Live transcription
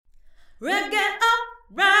Reggae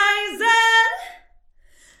Uprising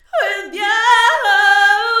with your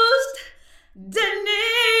host, Denise.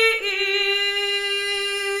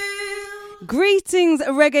 Greetings,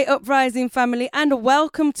 Reggae Uprising family, and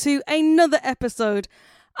welcome to another episode.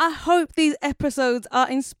 I hope these episodes are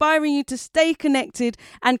inspiring you to stay connected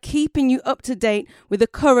and keeping you up to date with the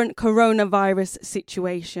current coronavirus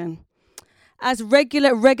situation. As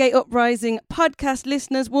regular Reggae Uprising podcast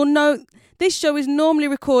listeners will know, this show is normally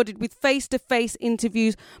recorded with face-to-face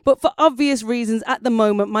interviews, but for obvious reasons at the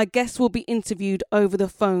moment, my guests will be interviewed over the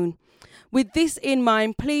phone. With this in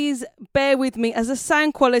mind, please bear with me as the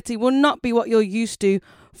sound quality will not be what you're used to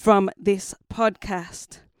from this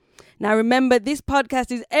podcast. Now remember, this podcast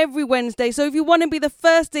is every Wednesday, so if you want to be the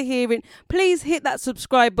first to hear it, please hit that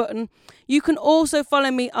subscribe button. You can also follow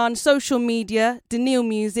me on social media, Daniil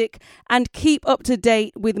Music, and keep up to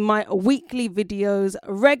date with my weekly videos,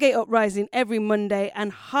 Reggae Uprising every Monday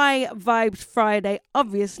and High Vibes Friday,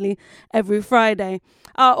 obviously every Friday.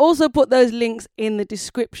 I'll also put those links in the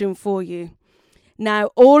description for you. Now,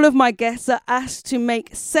 all of my guests are asked to make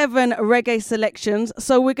 7 reggae selections,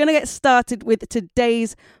 so we're going to get started with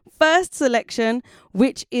today's first selection,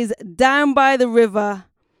 which is Down by the River,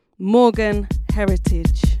 Morgan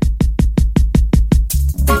Heritage.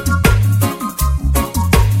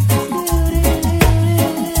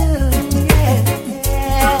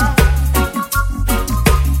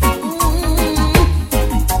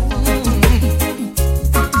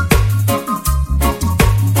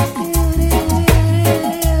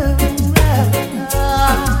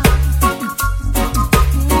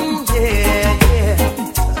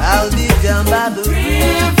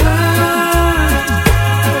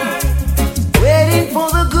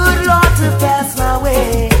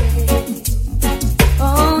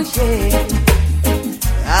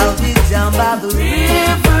 Down by the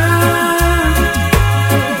river,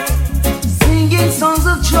 singing songs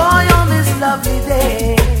of joy on this lovely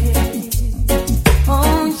day.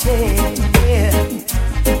 Oh yeah,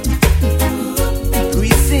 3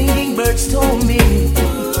 singing birds told me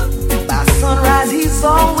by sunrise he's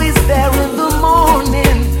always there in the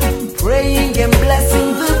morning, praying and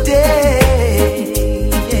blessing the day.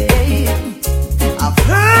 I've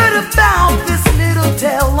heard about this little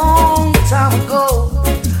tale long time ago,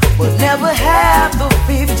 but never had the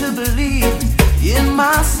faith to believe in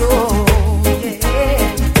my soul.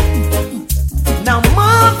 Yeah. Now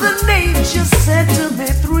Mother Nature sent to me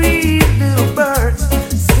 3 little birds,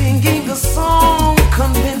 singing a song,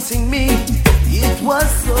 convincing me it was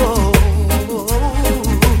so.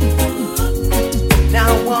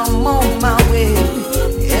 Now I'm on my way.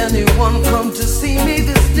 Anyone come to see me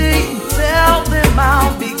this day, tell them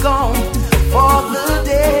I'll be gone for the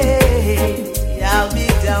day. I'll be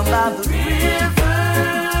down by the river,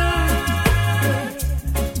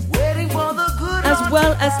 waiting for the good. As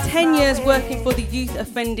well as 10 years working for the Youth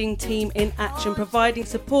Offending Team in Action, providing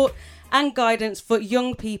support and guidance for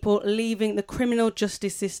young people leaving the criminal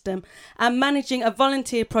justice system, and managing a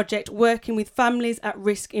volunteer project working with families at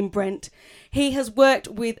risk in Brent. He has worked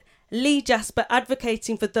with Lee Jasper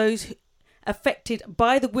advocating for those affected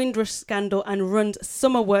by the Windrush scandal and runs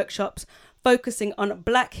summer workshops focusing on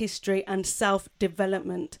Black history and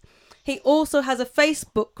self-development. He also has a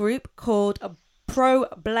Facebook group called Pro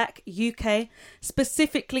Black UK,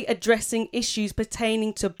 specifically addressing issues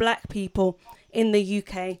pertaining to Black people in the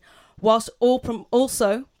UK, whilst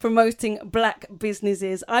also promoting Black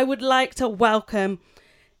businesses. I would like to welcome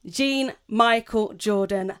Jean Michael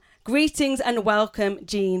Jordan. Greetings and welcome,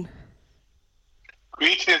 Jean.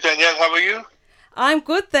 Greetings, Danielle. How are you? I'm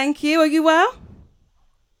good, thank you. Are you well?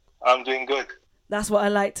 I'm doing good. That's what I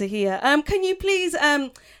like to hear. Can you please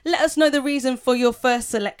let us know the reason for your first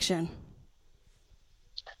selection?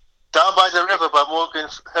 Down by the River by Morgan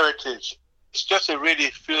Heritage. It's just a really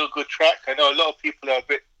feel-good track. I know a lot of people are a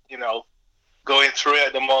bit, going through it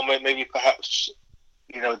at the moment, maybe perhaps,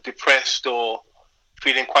 depressed or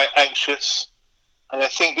feeling quite anxious. And I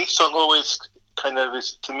think this song always kind of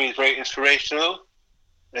is, to me, is very inspirational.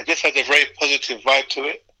 It just has a very positive vibe to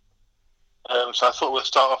it. So I thought we'll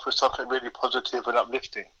start off with something really positive and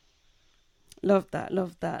uplifting. Love that,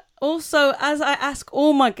 love that. Also, as I ask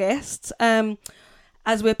all my guests,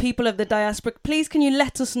 as we're people of the diaspora, please can you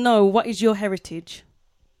let us know what is your heritage?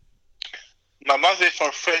 My mother is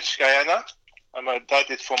from French Guyana and my dad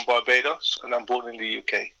is from Barbados, and I'm born in the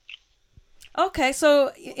UK. Okay,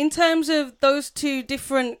 so in terms of those 2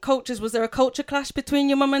 different cultures, was there a culture clash between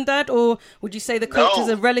your mum and dad, or would you say the cultures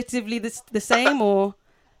are relatively the same, or?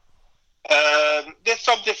 There's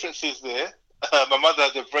some differences there. My mother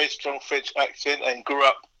has a very strong French accent and grew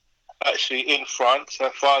up actually in France.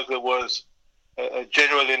 Her father was a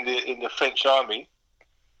general in the French army.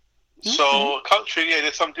 So culturally,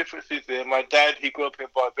 there's some differences there. My dad, he grew up in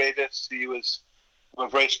Barbados. He was from a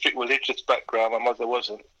very strict religious background. My mother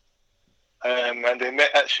wasn't. And they met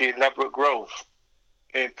actually in Ladbroke Grove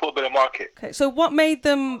in Portobello Market. Okay, so what made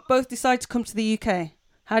them both decide to come to the UK?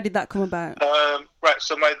 How did that come about? Right,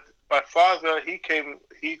 so my father,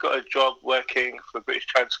 he got a job working for British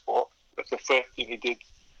Transport. That's the first thing he did.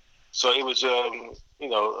 So it was,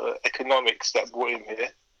 economics that brought him here.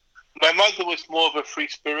 My mother was more of a free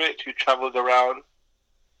spirit who travelled around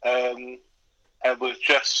and was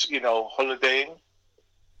just, holidaying.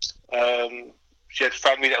 She had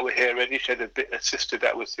family that were here already. She had a sister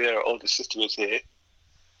that was here. Her older sister was here.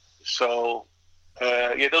 So,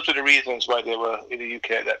 those are the reasons why they were in the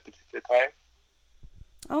UK at that particular time.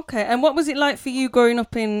 Okay, and what was it like for you growing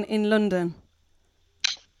up in London?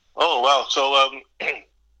 Oh, wow. So,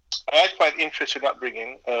 I had quite an interesting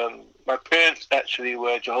upbringing. My parents actually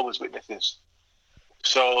were Jehovah's Witnesses.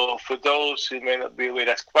 So, for those who may not be aware,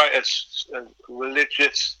 that's quite a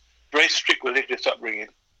religious, very strict religious upbringing.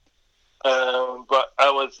 But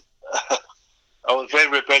I was very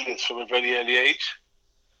rebellious from a very early age.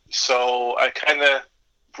 So I kind of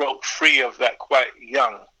broke free of that quite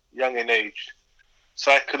young in age,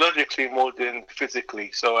 psychologically more than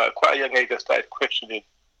physically. So at quite a young age, I started questioning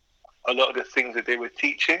a lot of the things that they were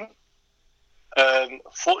teaching.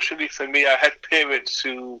 Fortunately for me, I had parents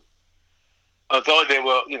who, although they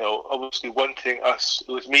were, obviously wanting us,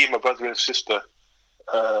 it was me, my brother and sister,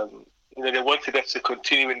 they wanted us to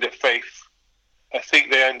continue in the faith. I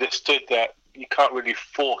think they understood that you can't really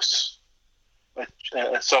force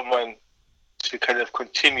someone to kind of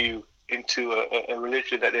continue into a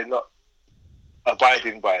religion that they're not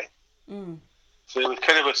abiding by. So it was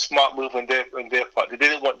kind of a smart move on their part. They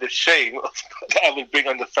didn't want the shame that I would bring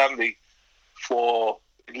on the family for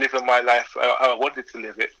living my life how I wanted to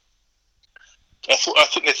live it. I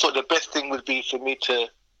think they thought the best thing would be for me to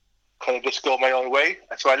kind of just go my own way.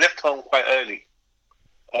 And so I left home quite early.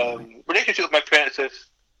 Relationship with my parents has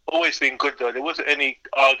always been good, though. There wasn't any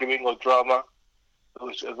arguing or drama. It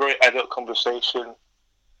was a very adult conversation.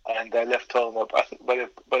 And I left home. I think by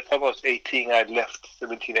the time I was 18, I had left,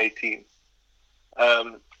 17, 18.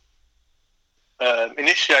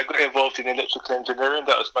 Initially, I got involved in electrical engineering.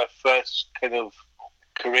 That was my first kind of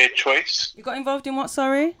career choice. You got involved in what,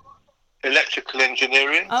 sorry? Electrical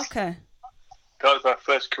engineering. Okay. That was my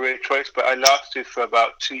first career choice, but I lasted for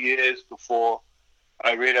about 2 years before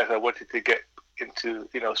I realized I wanted to get into,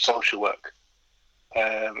 social work.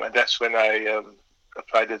 And that's when I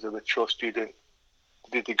applied as a mature student,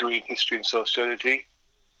 did a degree in history and sociology.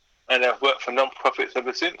 And I've worked for non-profits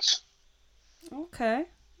ever since. Okay.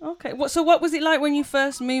 So what was it like when you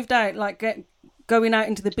first moved out, like going out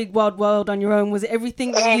into the big wild world on your own? Was it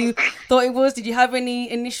everything that you thought it was? Did you have any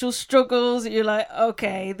initial struggles? You're like,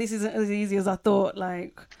 okay, this isn't as easy as I thought.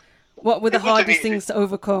 Like, what were the hardest things to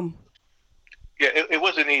overcome? Yeah, it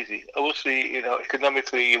wasn't easy. Obviously,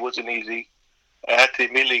 economically, it wasn't easy. I had to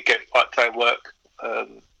immediately get part-time work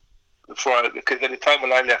because at the time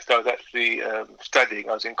when I left, I was actually studying.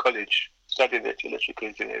 I was in college studying electrical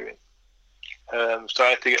engineering. So I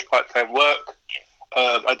had to get part-time work.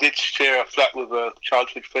 I did share a flat with a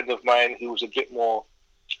childhood friend of mine who was had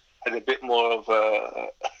a bit more of a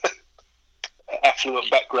affluent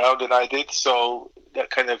background than I did, so that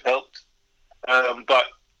kind of helped. But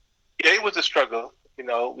yeah, it was a struggle.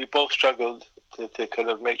 We both struggled to kind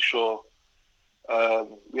of make sure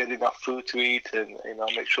we had enough food to eat and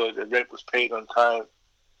make sure the rent was paid on time.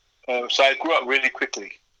 So I grew up really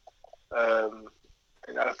quickly, and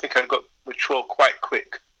I think I got mature quite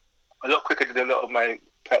quick. A lot quicker than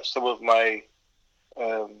perhaps some of my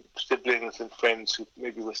siblings and friends who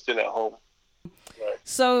maybe were still at home. Right.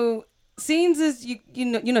 So, seeing as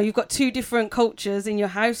you've got two different cultures in your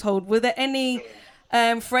household, were there any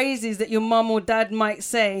phrases that your mum or dad might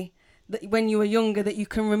say that when you were younger that you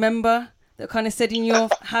can remember that kind of said in your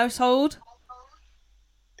household?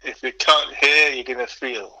 If you can't hear, you're gonna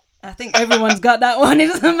feel. I think everyone's got that one. It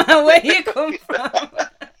doesn't matter where you come from.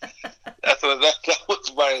 That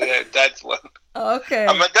was my dad's one. Okay.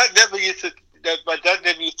 And my dad never used to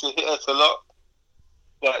hit us a lot,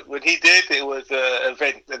 but when he did, it was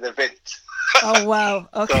an event. Oh wow!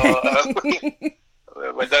 Okay.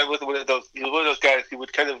 So, my dad was one of those. He was one of those guys. He was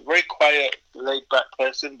kind of very quiet, laid back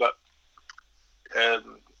person, but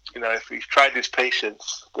if he tried his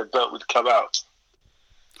patience, the belt would come out.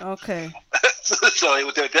 Okay. So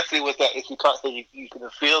there definitely was that. If you can't hear, you can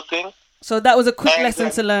feel thing. So that was a quick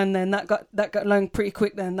lesson to learn then. That got learned pretty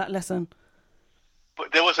quick then, that lesson.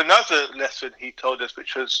 But there was another lesson he told us,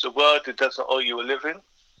 which was the world that doesn't owe you a living.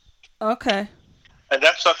 Okay. And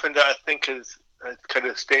that's something that I think has kind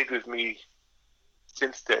of stayed with me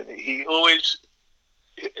since then. He always,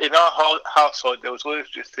 in our household, there was always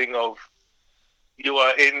this thing of, you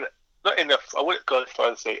are not in I wouldn't go as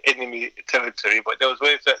far as say enemy territory, but there was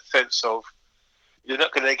always that sense of, you're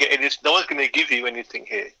not going to get any, no one's going to give you anything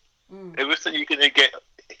here. Everything you're going to get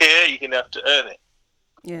here, you're going to have to earn it.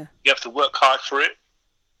 Yeah. You have to work hard for it.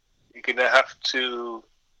 You're going to have to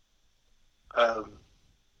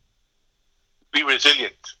be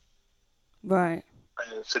resilient. Right.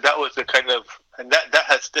 So that was the kind of, and that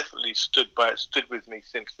has definitely stood with me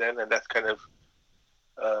since then, and that's kind of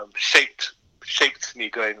shaped me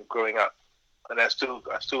growing up, and I still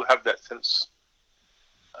have that sense.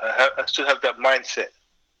 I still have that mindset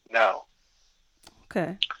now.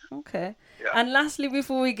 Okay. Yeah. And lastly,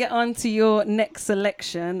 before we get on to your next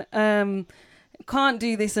selection, can't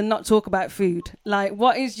do this and not talk about food. Like,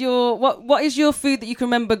 what is your food that you can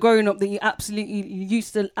remember growing up that you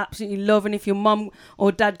used to absolutely love, and if your mum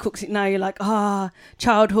or dad cooks it now, you're like,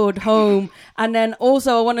 childhood home. And then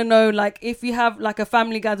also I want to know, like, if you have like a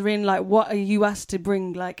family gathering, like, what are you asked to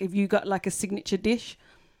bring? Like, if you got like a signature dish?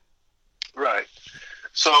 Right.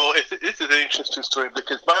 So this is an interesting story,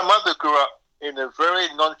 because my mother grew up in a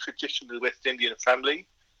very non-traditional West Indian family.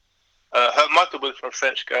 Her mother was from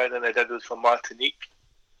French Guiana and her dad was from Martinique,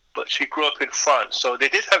 but she grew up in France. So they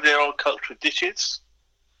did have their own cultural dishes,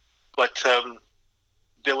 but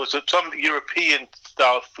there was some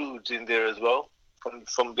European-style foods in there as well, from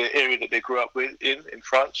the area that they grew up in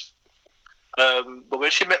France. But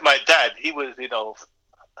when she met my dad, he was, a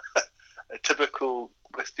typical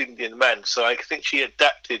West Indian man. So I think she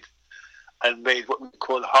adapted and made what we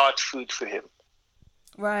call hard food for him.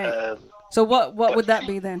 Right. So what would that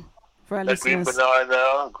be then for our listeners?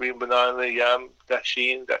 Green banana, yam,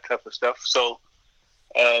 dasheen, that type of stuff. So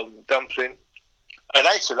dumpling. And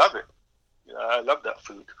I used to love it. I love that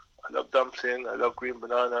food. I love dumpling. I love green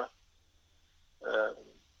banana. I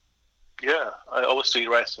always eat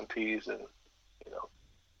rice and peas and.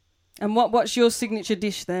 And what's your signature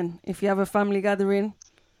dish then, if you have a family gathering?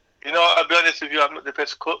 I'll be honest with you, I'm not the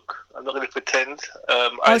best cook. I'm not going to pretend.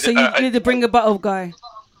 So you need to bring a bottle guy.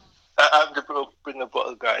 I'm the bring a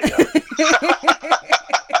bottle guy, yeah.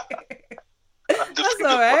 That's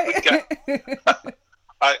all right.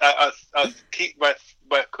 I keep my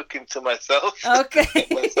cooking to myself. Okay.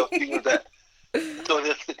 Myself with that. Don't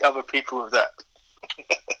just think other people with that.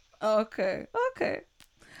 Okay.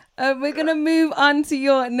 We're going to move on to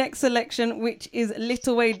your next selection, which is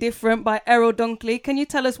Little Way Different by Errol Dunkley. Can you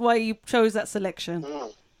tell us why you chose that selection?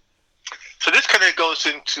 So this kind of goes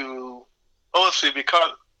into, obviously,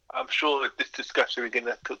 I'm sure with this discussion we're going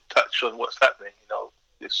to touch on what's happening,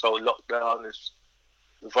 this whole lockdown, this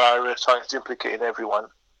virus, how it's implicating everyone.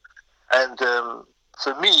 And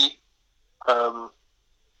for me, I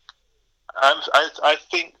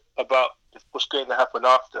think about what's going to happen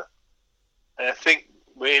after. And I think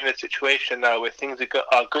we're in a situation now where things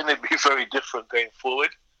are going to be very different going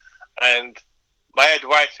forward. And my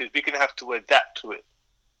advice is we're going to have to adapt to it.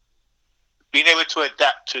 Being able to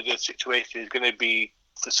adapt to the situation is going to be,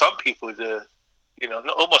 for some people,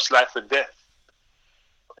 almost life and death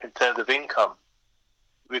in terms of income.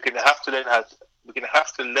 We're going to have to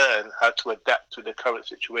learn how to adapt to the current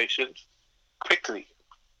situations quickly.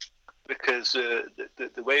 Because the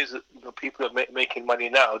ways that people are making money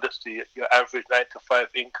now, just your average 9 to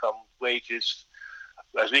 5 income wages,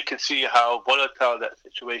 as we can see how volatile that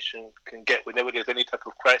situation can get whenever there's any type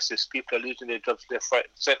of crisis, people are losing their jobs left, right,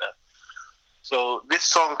 and center. So this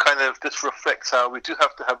song kind of just reflects how we may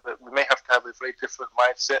have to have a very different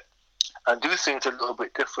mindset and do things a little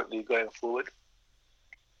bit differently going forward.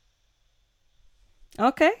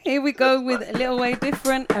 Okay, here we go with A Little Way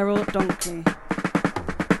Different, Errol Dunkley.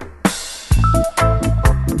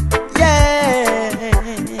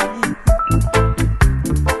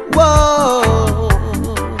 Whoa.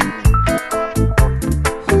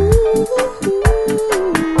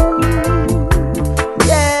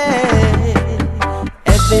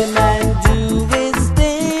 Every man do his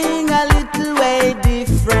thing a little way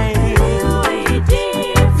different.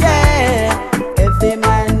 Every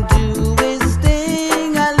man do his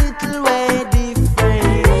thing a little way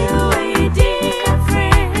different.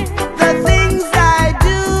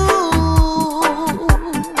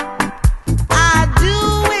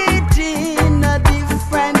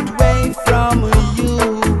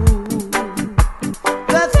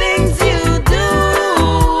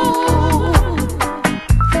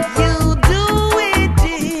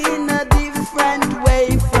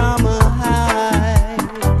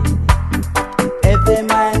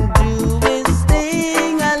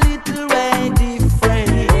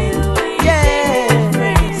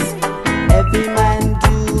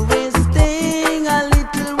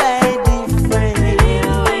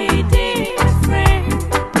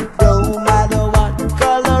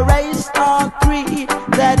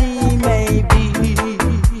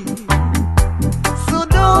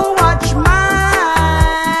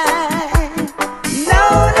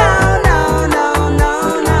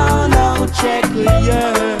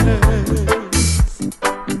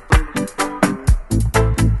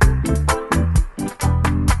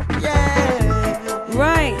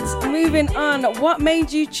 moving on, what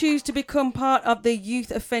made you choose to become part of the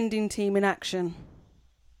Youth Offending Team in Action?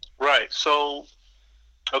 Right. So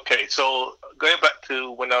going back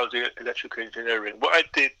to when I was in electrical engineering, what I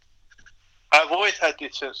did, I've always had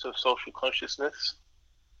this sense of social consciousness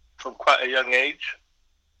from quite a young age.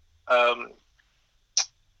 There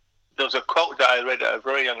was a quote that I read at a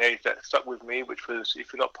very young age that stuck with me, which was,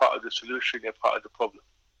 if you're not part of the solution, you're part of the problem.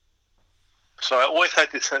 So I always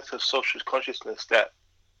had this sense of social consciousness that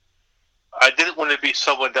I didn't want to be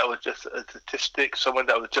someone that was just a statistic, someone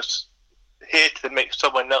that was just here to make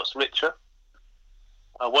someone else richer.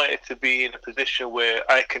 I wanted to be in a position where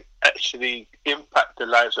I can actually impact the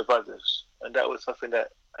lives of others. And that was something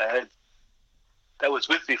that that was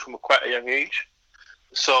with me from quite a young age.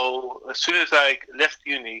 So as soon as I left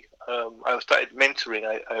uni, I started mentoring.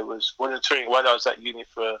 I was volunteering while I was at uni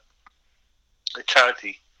for a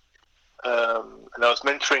charity. And I was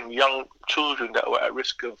mentoring young children that were at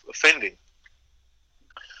risk of offending.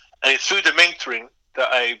 And it's through the mentoring that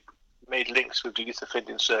I made links with the Youth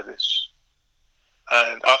Offending Service.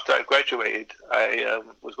 And after I graduated, I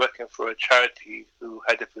was working for a charity who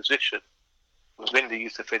had a position within the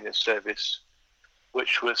Youth Offending Service,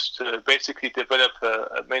 which was to basically develop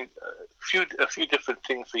a few different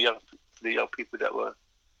things for the young people that were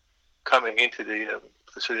coming into the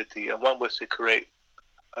facility. And one was to create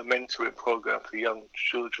a mentoring program for young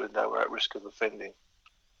children that were at risk of offending.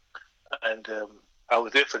 And I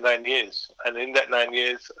was there for 9 years. And in that 9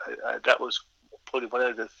 years, that was probably one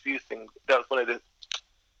of the few things, that was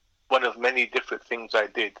one of many different things I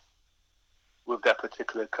did with that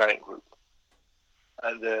particular client group.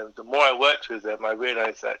 And the more I worked with them, I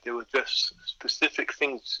realized that there were just specific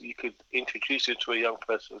things you could introduce into a young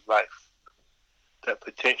person's life that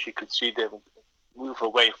potentially could see them move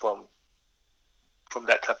away from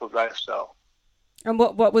that type of lifestyle. And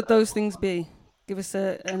what would those things be? Give us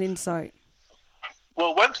an insight.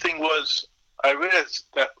 Well, one thing was, I realized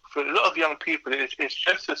that for a lot of young people, it's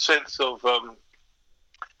just a sense of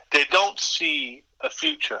they don't see a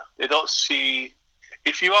future. They don't see,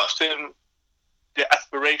 if you ask them their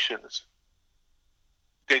aspirations,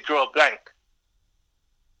 they draw a blank.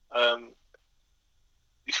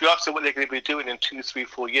 If you ask them what they're going to be doing in 2, 3,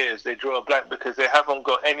 4 years, they draw a blank because they haven't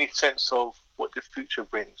got any sense of what the future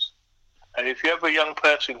brings. And if you have a young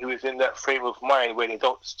person who is in that frame of mind where they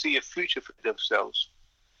don't see a future for themselves,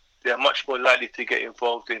 they are much more likely to get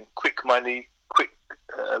involved in quick money, quick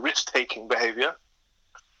risk-taking behavior.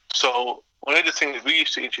 So one of the things we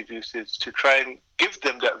used to introduce is to try and give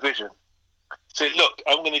them that vision. Say, look,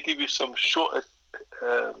 I'm going to give you some short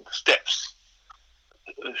steps,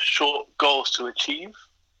 short goals to achieve.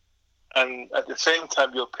 And at the same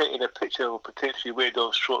time, you're painting a picture of potentially where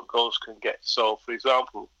those short goals can get. So, for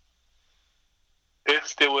example,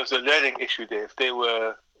 if there was a learning issue there, if they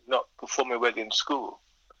were not performing well in school,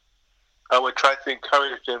 I would try to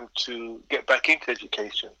encourage them to get back into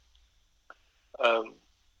education.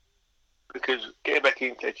 Because getting back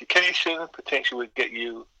into education potentially would get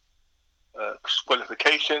you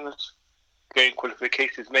qualifications. Getting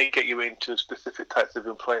qualifications may get you into specific types of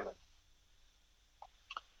employment.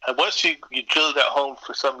 And once you drill that home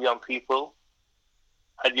for some young people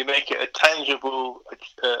and you make it a tangible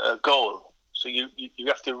goal, so you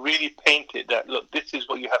have to really paint it that, look, this is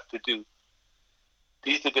what you have to do.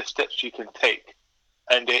 These are the steps you can take.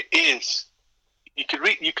 And there is, you can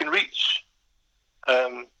reach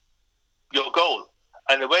your goal.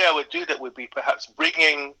 And the way I would do that would be perhaps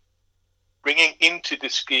bringing into the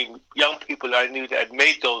scheme young people I knew that had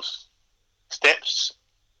made those steps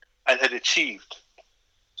and had achieved.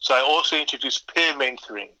 So I also introduced peer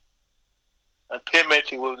mentoring. And peer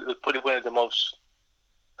mentoring was probably one of the most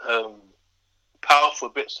powerful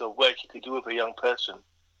bits of work you could do with a young person,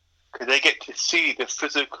 because they get to see the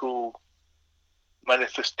physical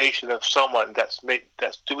manifestation of someone that's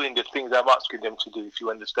doing the things I'm asking them to do, if you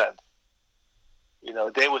understand. You know,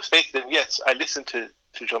 they will say to them, yes, I listened to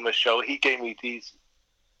Jean-Michel. He gave me these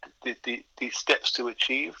steps to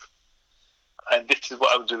achieve, and this is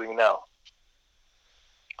what I'm doing now.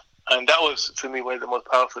 And that was, for me, one of the most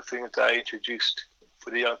powerful things that I introduced for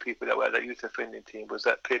the young people that were at that Youth Offending Team, was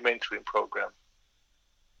that peer mentoring program.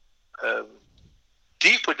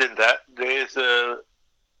 Deeper than that,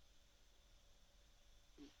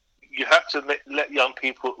 you have to let young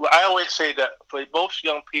people, well, I always say that for most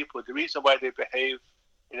young people, the reason why they behave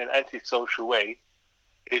in an antisocial way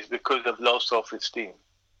is because of low self-esteem.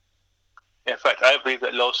 In fact, I believe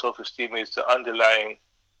that low self-esteem is the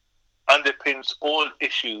underpins all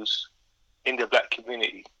issues in the black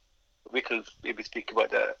community. We could maybe speak about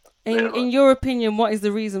that. In your opinion, what is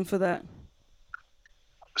the reason for that?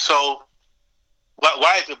 So,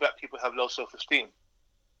 Why do black people have low self-esteem?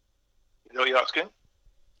 You know what you're asking?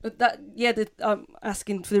 I'm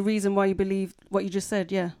asking for the reason why you believe what you just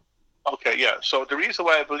said. Yeah. Okay, yeah. So the reason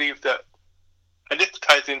why I believe that, and this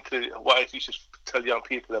ties into what I used to tell young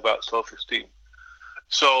people about self-esteem.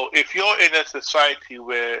 So if you're in a society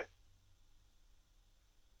where,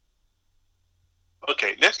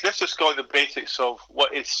 okay, let's just go on the basics of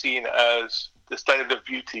what is seen as the standard of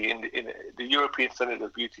beauty in the European standard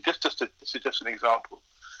of beauty. This is just an example.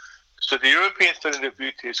 So the European standard of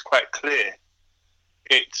beauty is quite clear.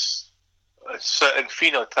 It's a certain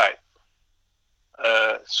phenotype,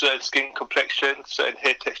 certain skin complexion, certain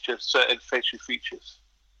hair texture, certain facial features.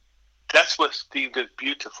 That's what's deemed as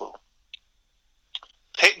beautiful.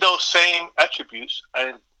 Take those same attributes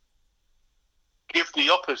and give the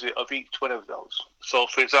opposite of each one of those. So,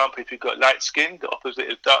 for example, if you've got light skin, the opposite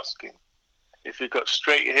is dark skin. If you've got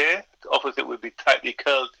straight hair, the opposite would be tightly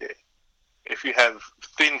curled hair. If you have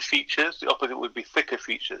thin features, the opposite would be thicker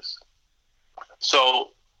features.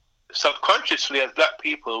 So, subconsciously, as black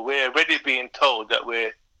people, we're already being told that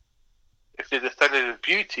if there's a standard of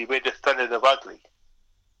beauty, we're the standard of ugly.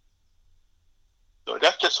 So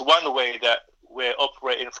that's just one way that we're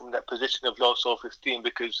operating from that position of low self-esteem,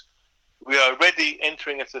 because we are already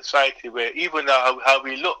entering a society where even how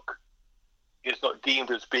we look is not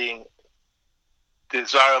deemed as being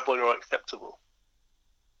desirable or acceptable.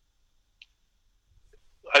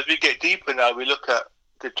 As we get deeper now, we look at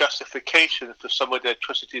the justification for some of the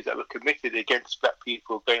atrocities that were committed against black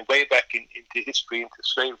people going way back into history, into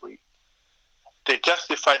slavery. They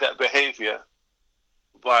justify that behavior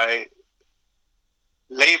by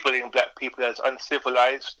labeling black people as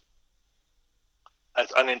uncivilized,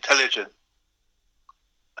 as unintelligent.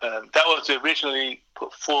 That was originally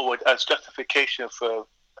put forward as justification for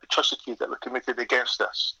atrocities that were committed against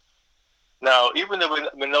us. Now, even though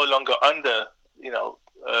we're no longer under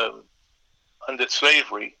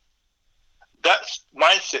slavery, that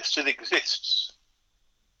mindset still exists,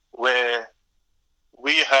 where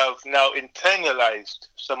we have now internalized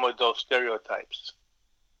some of those stereotypes.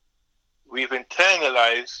 We've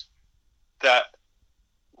internalized that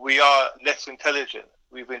we are less intelligent.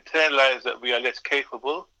 We've internalized that we are less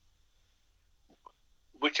capable,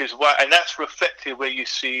 which is why, and that's reflected where you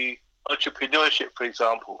see entrepreneurship, for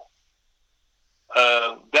example.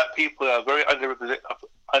 Black people are very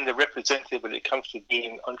underrepresented when it comes to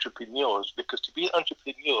being entrepreneurs, because to be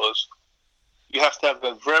entrepreneurs, you have to have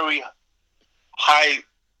a very high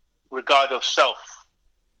regard of self.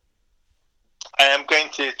 I am going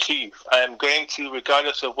to achieve. I am going to,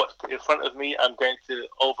 regardless of what's put in front of me, I'm going to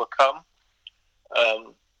overcome.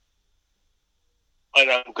 And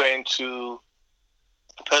I'm going to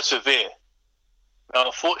persevere. Now,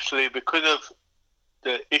 unfortunately, because of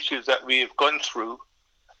the issues that we have gone through,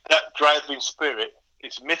 that driving spirit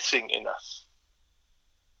is missing in us.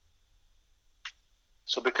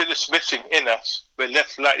 So because it's missing in us, we're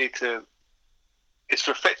less likely to, it's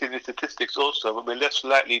reflected in the statistics also, but we're less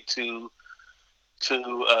likely to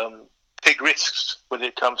take risks when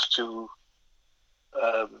it comes to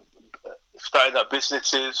starting up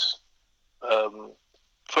businesses,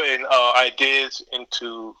 putting our ideas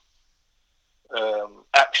into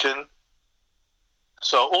action.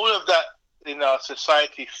 So all of that in our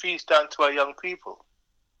society feeds down to our young people.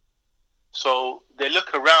 So they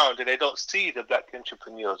look around and they don't see the black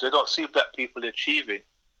entrepreneurs. They don't see black people achieving.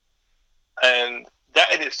 And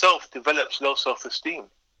that in itself develops low self-esteem.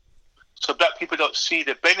 So black people don't see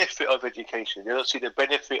the benefit of education. They don't see the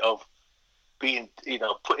benefit of being,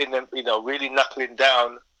 putting them, really knuckling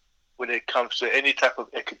down when it comes to any type of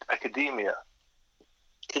academia.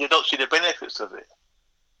 They don't see the benefits of it.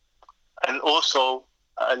 And also,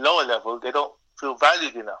 at a lower level, they don't feel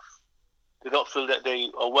valued enough. They don't feel that they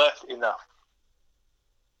are worth enough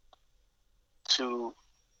to,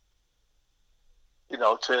 they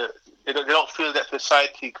don't feel that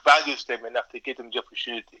society values them enough to give them the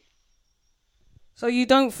opportunity. So you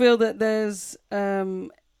don't feel that there's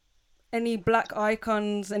any black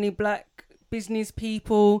icons, any black business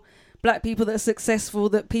people, black people that are successful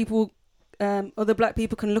that people, other black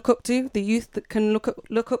people can look up to, the youth that can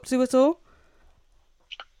look up to at all?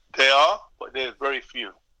 They are, but they're very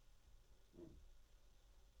few.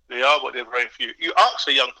 They are, but they're very few. You ask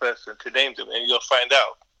a young person to name them and you'll find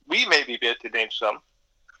out. We may be able to name some.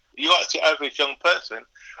 You ask the average young person,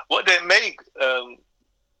 what they may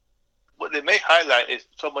highlight is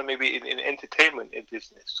someone maybe in entertainment, in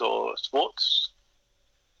business or sports,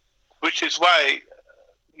 which is why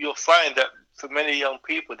you'll find that for many young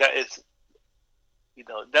people, that is,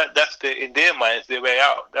 that's in their minds, their way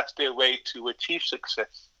out. That's their way to achieve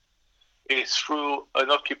success, is through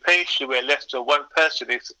an occupation where less than 1%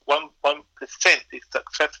 is 1% is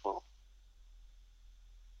successful.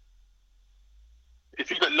 If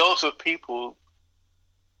you've got loads of people,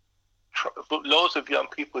 loads of young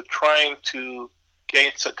people trying to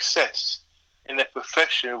gain success in a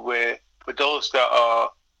profession where, for those that are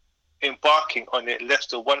embarking on it, less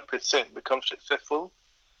than 1% become successful,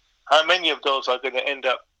 how many of those are going to end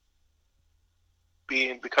up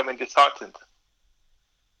becoming disheartened?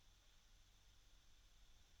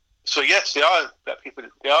 So yes, there are black people.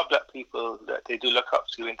 There are black people that they do look up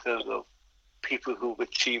to in terms of people who've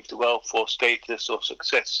achieved wealth or status or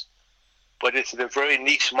success, but it's a very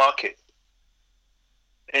niche market.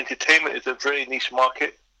 Entertainment is a very niche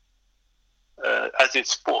market, as is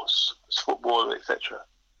sports, football, etc.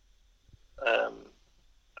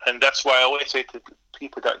 And that's why I always say to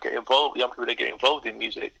people that get involved, young people that get involved in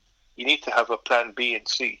music, you need to have a plan B and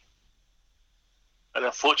C. And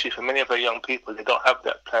unfortunately, for many of our young people, they don't have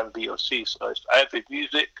that plan B or C. So it's either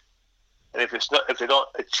music, and if they don't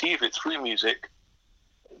achieve it through music,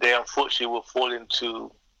 they unfortunately will fall into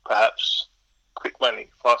perhaps quick money,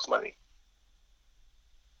 fast money.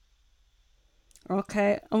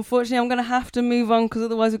 Okay, unfortunately, I'm going to have to move on because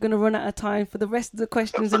otherwise we're going to run out of time for the rest of the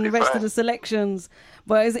questions and the rest of the selections.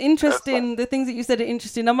 But it's interesting. The things that you said are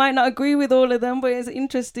interesting. I might not agree with all of them, but it's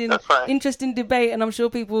interesting debate, and I'm sure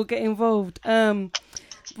people will get involved. We're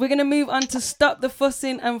going to move on to Stop the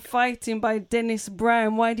Fussing and Fighting by Dennis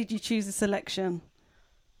Brown. Why did you choose the selection?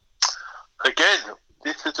 Again,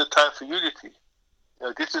 this is a time for unity.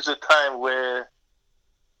 This is a time where,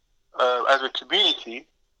 as a community,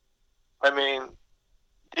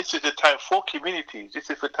 this is a time for communities. This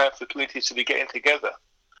is a time for communities to be getting together.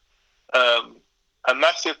 A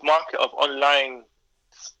massive market of online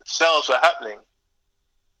sales are happening.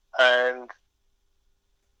 And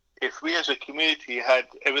if we as a community had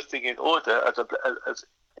everything in order, as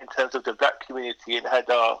in terms of the black community, and had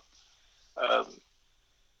our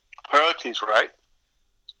priorities right,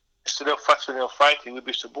 instead of fussing or fighting, we'd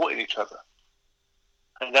be supporting each other.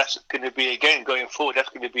 And that's going to be, again, going forward, that's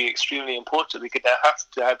going to be extremely important. We're going to have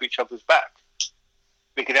to have each other's back.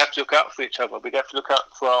 We're going to have to look out for each other. We're going to have to look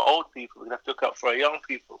out for our old people. We're going to have to look out for our young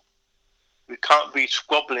people. We can't be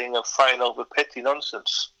squabbling and fighting over petty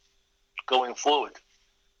nonsense going forward.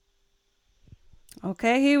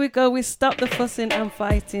 Okay, here we go. We Stop the Fussing and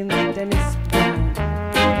Fighting, Dennis Brown.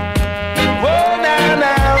 Whoa,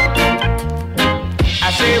 now.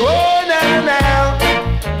 I say, whoa, now.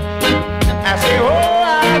 I say, oh,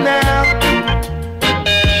 now.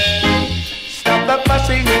 Stop the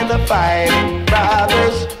fussing and the fighting,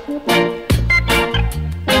 brothers.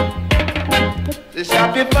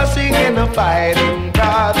 Stop your fussing and the fighting,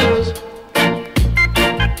 brothers.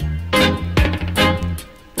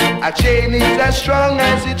 A chain is as strong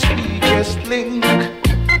as its weakest link.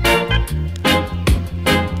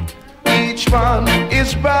 Each one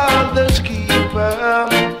is brother's keeper.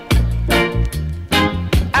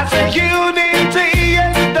 I say unity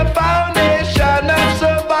is the foundation of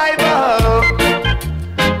survival.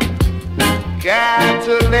 Got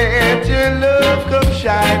to let your love come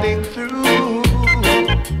shining through.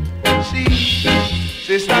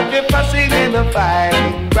 See, stop your fussing and the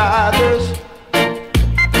fighting, brothers.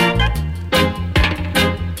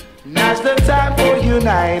 Now's the time for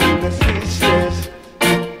uniting the sisters.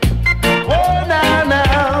 Oh,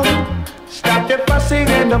 now, stop your fussing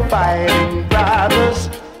and the fighting, brothers.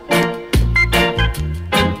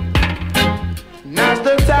 Now's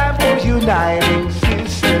the time for uniting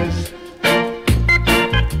sisters.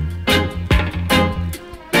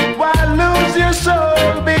 Why lose your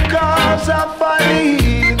soul because of folly?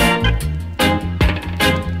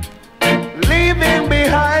 Leaving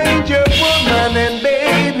behind your woman and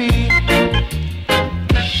baby,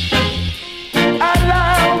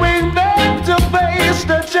 allowing them to face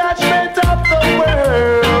the judgment of the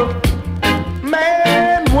world.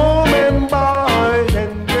 Man, woman, boy,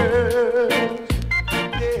 and girl.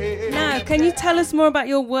 Yeah. Now, can you tell us more about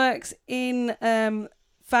your works in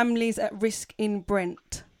Families at Risk in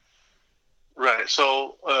Brent? Right.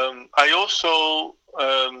 So I also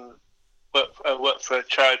work for a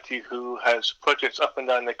charity who has projects up and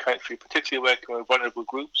down the country, particularly working with vulnerable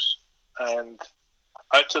groups. And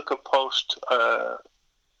I took a post,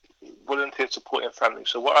 volunteer supporting families.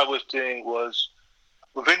 So what I was doing was,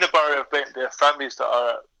 within the borough of Brent, there are families that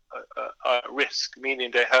are at risk,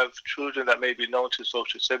 meaning they have children that may be known to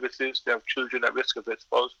social services, they have children at risk of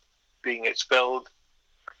being expelled,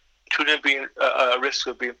 children being at risk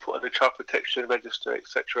of being put on the child protection register,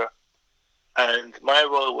 etc. And my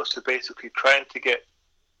role was to basically trying to get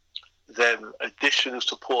them additional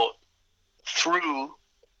support through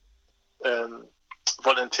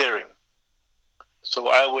volunteering. So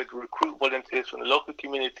I would recruit volunteers from the local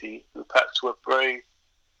community who perhaps were very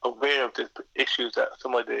aware of the issues that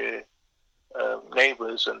some of their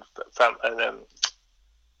neighbours and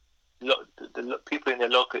the people in the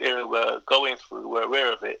local area were going through, were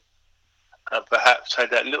aware of it, and perhaps had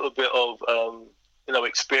that little bit of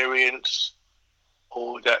experience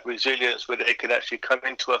or that resilience where they can actually come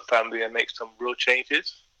into a family and make some real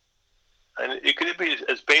changes. And it could be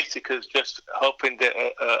as basic as just helping the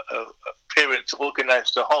parents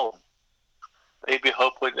organize the home. Maybe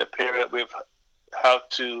helping the parent with how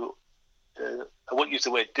to, I won't use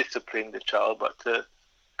the word discipline the child, but to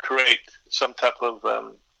create some type of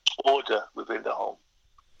order within the home.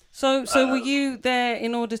 So were you there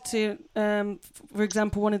in order to, for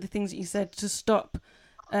example, one of the things that you said, to stop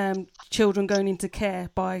children going into care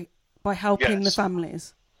by helping the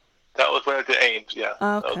families? That was one of the aims, yeah. Okay.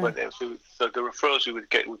 That was one of the aims. So the referrals we would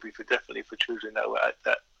get would be definitely for children that were at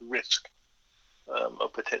that risk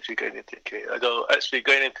of potentially going into care. Although actually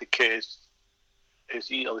going into care is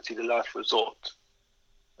obviously the last resort.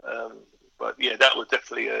 But yeah, that was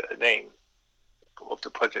definitely an aim of the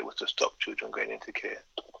project, was to stop children going into care.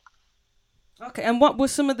 Okay, and what were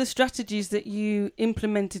some of the strategies that you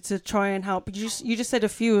implemented to try and help? You just said a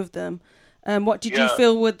few of them. What did you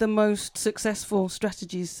feel were the most successful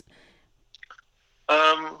strategies?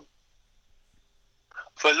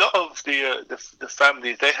 For a lot of the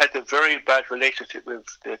families, they had a very bad relationship with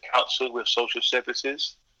the council, with social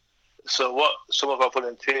services. So what some of our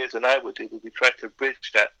volunteers and I would do, we try to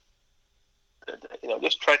bridge that.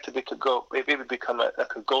 Just try to become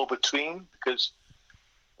like a go-between, because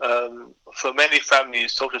for many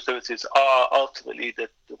families, social services are ultimately the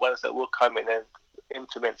ones that will come in and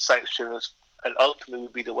implement sanctions, and ultimately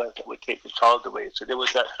will be the ones that would take the child away. So there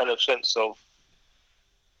was that kind of sense of,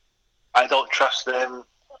 I don't trust them.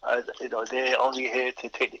 They're only here to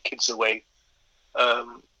take the kids away.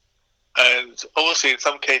 And also, in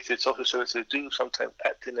some cases, social services do sometimes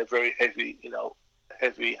act in a very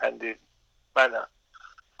heavy-handed manner.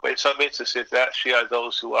 But in some instances, there actually are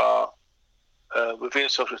those who are within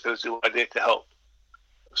social services who are there to help.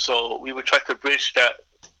 So we would try to bridge that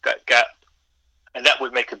gap, and that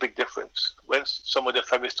would make a big difference. When some of the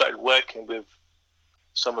families started working with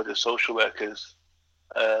some of the social workers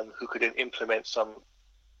who could then implement some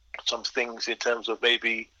things in terms of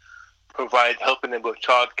maybe helping them with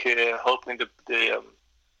childcare, helping the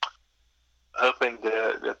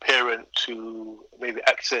parent to maybe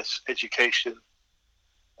access education,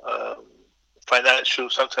 financial.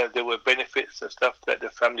 Sometimes there were benefits and stuff that the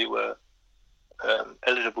family were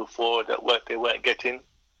eligible for that they weren't getting.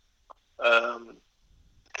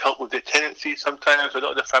 Help with their tenancy. Sometimes a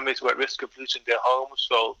lot of the families were at risk of losing their homes,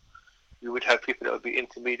 so we would have people that would be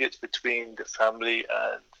intermediates between the family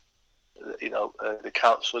and the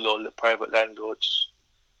council or the private landlords.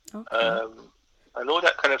 Okay. And all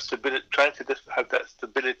that kind of stability, trying to just have that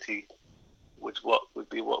stability, which would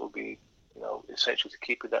be essential to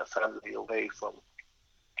keeping that family away from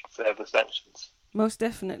further sanctions. Most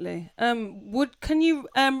definitely. Can you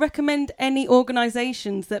recommend any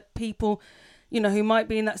organisations that people, who might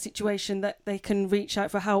be in that situation, that they can reach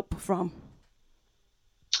out for help from?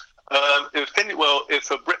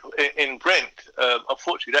 In Brent,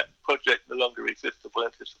 unfortunately, that project no longer exists, the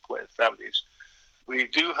Volunteer Supporting Families. We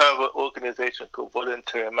do have an organisation called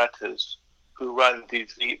Voluntary Matters who run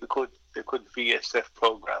these, they're called VSF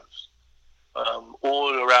programs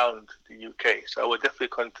all around the UK. So I would definitely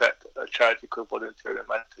contact a charity called Voluntary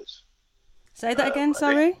Matters. Say that again,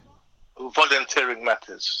 sorry? Volunteering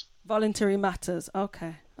Matters. Voluntary Matters,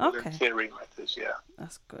 okay. Volunteering Matters, yeah.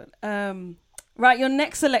 That's good. Right, your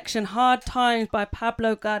next selection, Hard Times by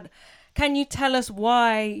Pablo Gad. Can you tell us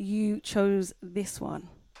why you chose this one?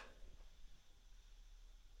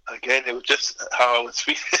 Again, it was just how I was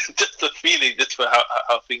feeling, just a feeling, just for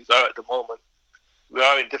how things are at the moment. We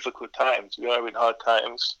are in difficult times. We are in hard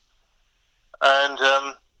times. And,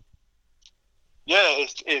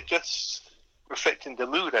 it's just reflecting the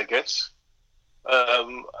mood, I guess.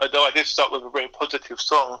 Although I did start with a very positive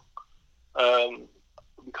song,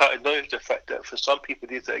 we can't acknowledge the fact that for some people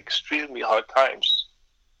these are extremely hard times,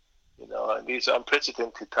 and these are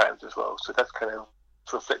unprecedented times as well. So that's kind of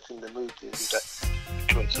reflecting the mood in that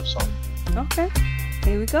choice of song. Okay,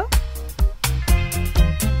 here we go.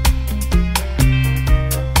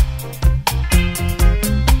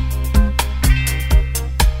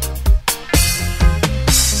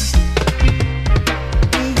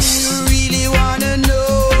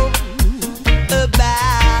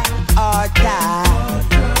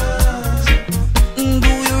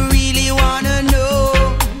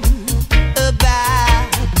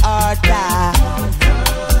 Our time.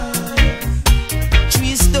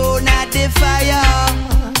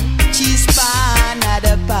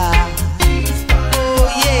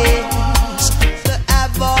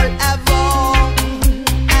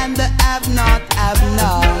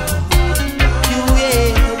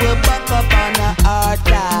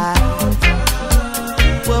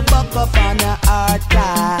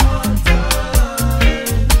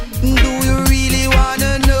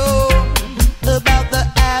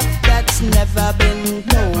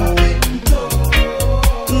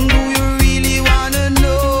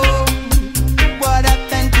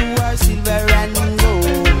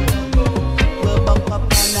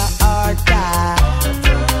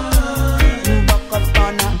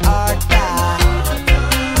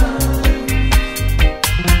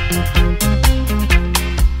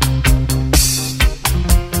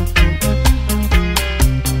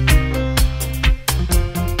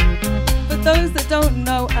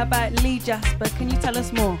 Tell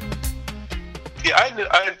us more. Yeah,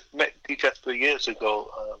 I met D. Jasper years ago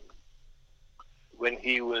when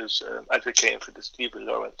he was advocating for the Stephen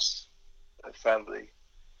Lawrence family.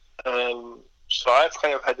 So I've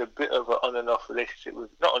kind of had a bit of an on and off relationship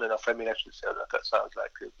with, not on and off, I mean, I should say that sounds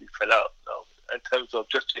like we fell out, no, in terms of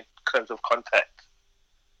contact.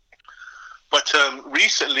 But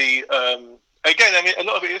recently, again, I mean, a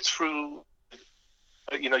lot of it is through,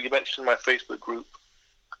 you mentioned my Facebook group,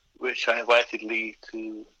 which I invited Lee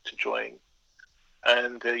to join.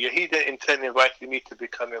 And he then in turn invited me to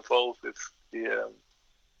become involved with the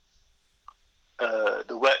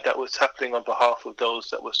work that was happening on behalf of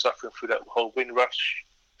those that were suffering through that whole Windrush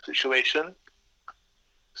situation.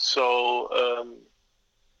 So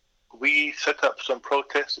we set up some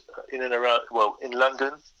protests in and around, in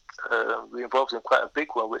London. We involved in quite a big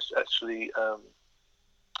one, which actually,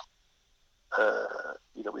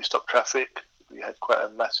 we stopped traffic. We had quite a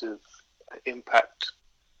massive impact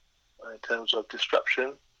in terms of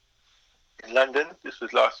disruption in London. This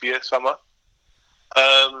was last year, summer.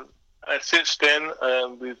 And since then,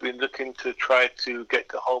 we've been looking to try to get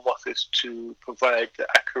the Home Office to provide the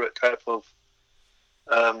accurate type of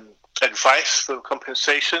advice for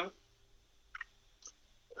compensation.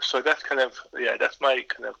 So that's that's my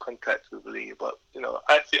kind of contact with Lee. But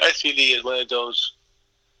I see Lee as one of those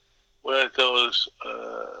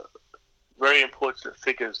very important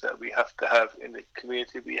figures that we have to have in the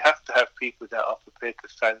community. We have to have people that are prepared to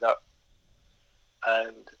stand up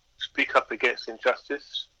and speak up against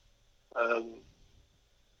injustice. And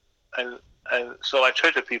so I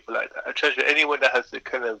treasure people like that. I treasure anyone that has the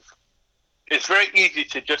kind of. It's very easy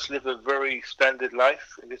to just live a very standard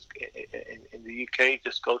life in the UK.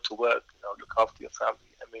 Just go to work, look after your family.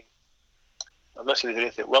 I mean, I'm not saying there's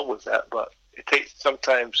anything wrong with that, but it takes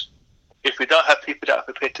sometimes. If we don't have people that are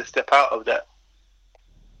prepared to step out of that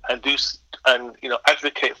and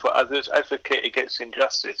advocate for others, advocate against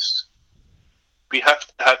injustice, we have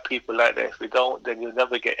to have people like that. If we don't, then you'll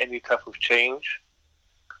never get any type of change.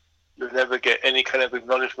 You'll never get any kind of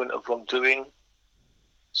acknowledgement of wrongdoing.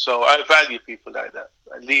 So I value people like that.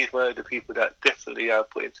 And Lee is one of the people that definitely I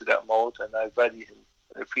put into that mold, and I value him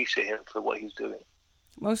and appreciate him for what he's doing.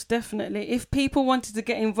 Most definitely. If people wanted to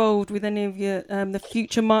get involved with any of your the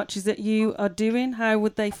future marches that you are doing, how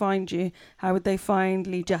would they find you? How would they find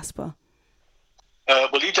Lee Jasper?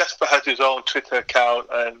 Lee Jasper has his own Twitter account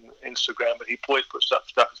and Instagram, and he always puts up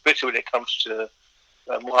stuff, especially when it comes to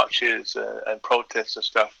marches and protests and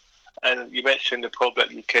stuff. And you mentioned the Pro Black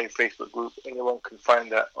UK Facebook group. Anyone can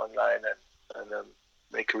find that online and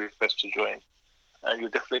make a request to join. And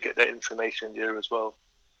you'll definitely get that information there as well.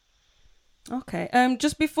 Okay.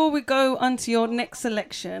 Just before we go on to your next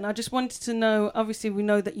selection, I just wanted to know, obviously we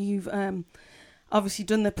know that you've obviously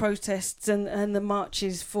done the protests and the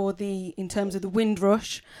marches in terms of the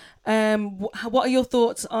Windrush. What are your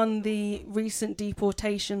thoughts on the recent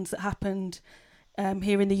deportations that happened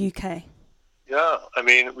here in the UK? Yeah, I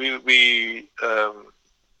mean, we in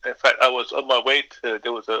fact, I was on my way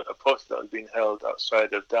there was a protest that was being held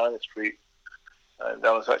outside of Downing Street, and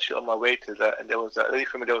I was actually on my way to that, and there was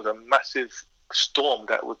a massive storm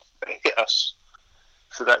that would hit us,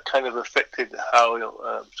 so that kind of affected how,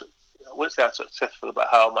 I wouldn't say I'm successful about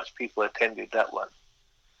how much people attended that one.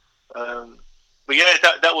 But yeah,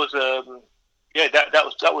 that was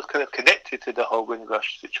kind of connected to the whole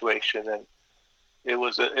Windrush situation, and there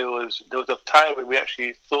was a time when we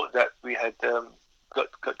actually thought that we had got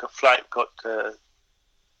the flight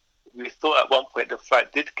we thought at one point the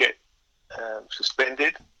flight did get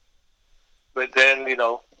suspended, but then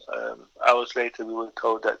hours later we were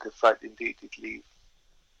told that the flight indeed did leave,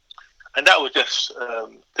 and that was just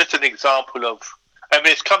an example of. I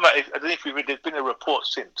mean, it's come out. I don't know if there's been a report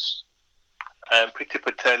since. Priti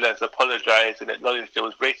Patel has apologized and acknowledged there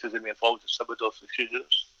was racism involved in some of those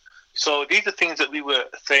decisions. So these are things that we were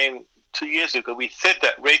saying 2 years ago. We said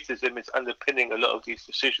that racism is underpinning a lot of these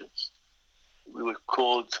decisions. We were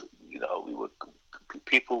called,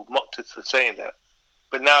 people mocked us for saying that.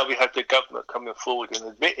 But now we have the government coming forward and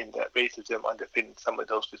admitting that racism underpinned some of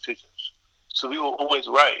those decisions. So we were always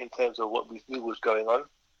right in terms of what we knew was going on.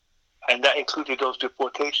 And that included those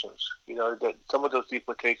deportations. That some of those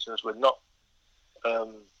deportations were not, there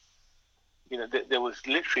was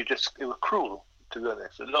literally they were cruel, to be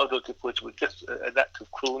honest. A lot of those deportations were just an act of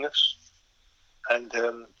cruelness. And,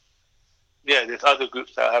 there's other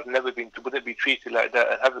groups that wouldn't be treated like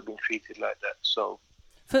that and haven't been treated like that. So,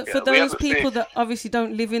 For those people that obviously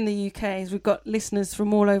don't live in the UK, as we've got listeners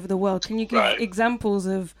from all over the world, can you give examples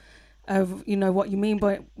of what you mean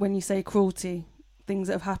by when you say cruelty, things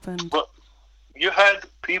that have happened? Well, you had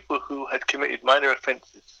people who had committed minor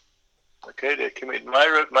offences, Okay, they committed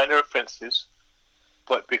minor offences,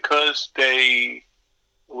 but because they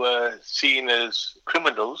were seen as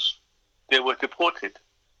criminals, they were deported.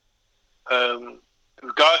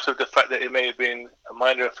 Regardless of the fact that it may have been a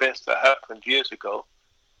minor offence that happened years ago,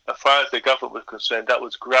 as far as the government was concerned, that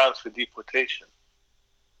was grounds for deportation.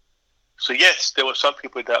 So yes, there were some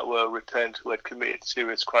people that were returned who had committed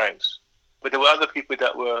serious crimes, but there were other people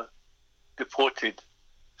that were deported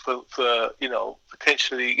for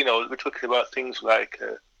potentially, we're talking about things like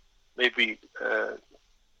maybe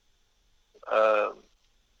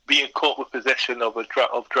being caught with possession of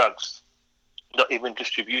drugs, not even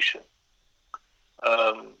distribution.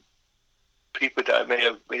 People that may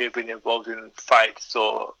have been involved in fights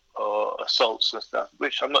or assaults and stuff,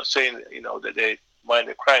 which I'm not saying, that they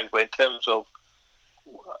minor crimes, but in terms of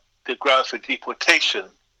the grounds for deportation,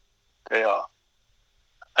 they are.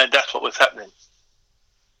 And that's what was happening.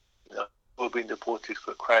 People were being deported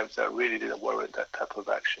for crimes that really didn't warrant that type of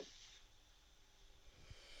action.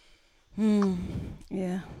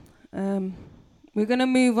 Yeah. We're going to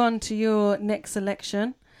move on to your next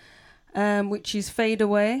selection, which is Fade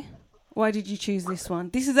Away. Why did you choose this one?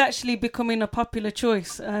 This is actually becoming a popular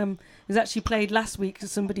choice. It was actually played last week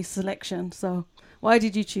as somebody's selection. So why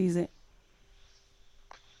did you choose it?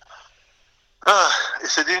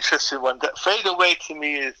 It's an interesting one. That Fade Away to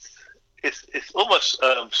me is almost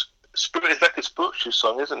it's like a spiritual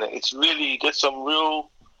song, isn't it? It's really, there's some real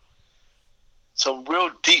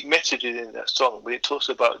deep messages in that song, when it talks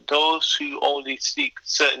about those who only seek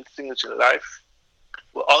certain things in life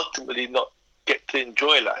will ultimately not get to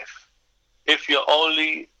enjoy life. If your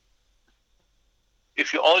only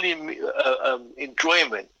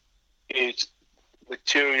enjoyment is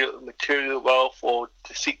material wealth, or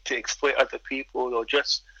to seek to exploit other people, or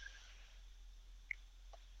just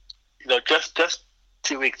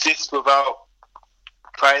to exist without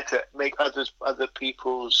trying to make other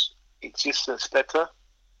people's existence better,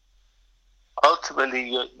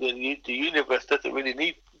 ultimately the universe doesn't really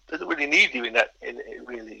need you in that.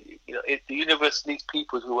 The universe needs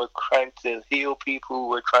people who are trying to heal people,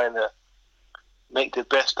 who are trying to make the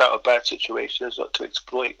best out of bad situations, not to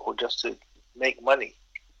exploit or just to make money.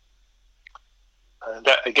 And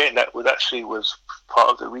that was part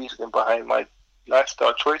of the reasoning behind my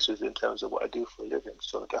lifestyle choices in terms of what I do for a living.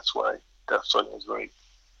 So that's why that song is very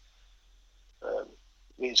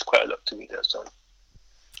means quite a lot to me, that song.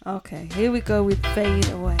 Okay, here we go with Fade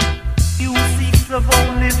Away. You seek of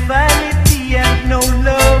only vanity and no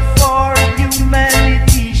love for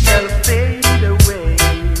humanity shall fade away,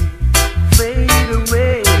 fade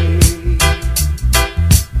away.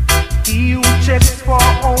 He who checks for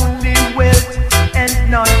only wealth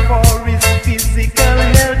and not for his physical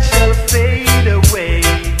health shall fade away,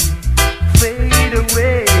 fade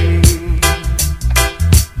away.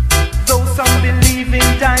 Though some believe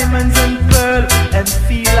in diamonds and pearl and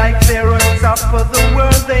feel like they're on top of the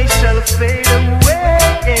world, they shall fade away.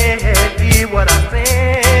 Hear what I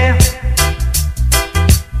say.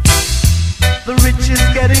 The rich is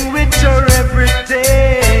getting richer every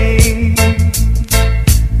day,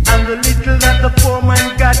 and the little that the poor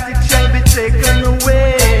man got, it shall be taken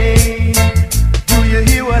away. Do you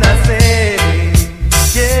hear what I say?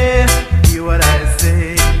 Yeah, hear what I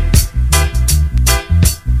say.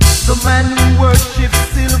 The man who worships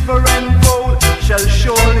silver and gold shall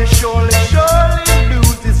surely, surely, surely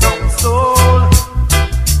lose his own soul,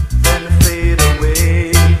 then fade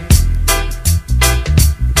away.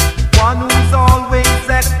 One who's always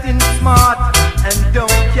acting smart and don't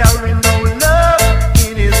carry no love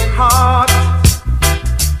in his heart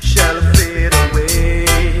shall fade away.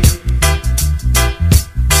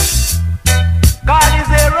 God is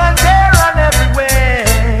here and there and everywhere,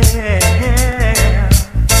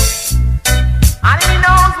 and he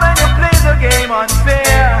knows when you play the game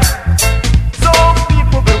unfair. So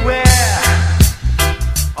people beware,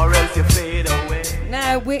 or else you fade away.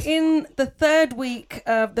 Now, we're in the third week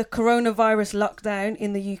of the coronavirus lockdown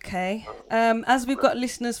in the UK. As we've got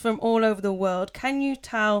listeners from all over the world, can you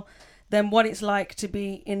tell them what it's like to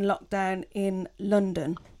be in lockdown in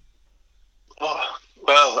London? Oh,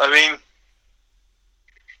 well, I mean,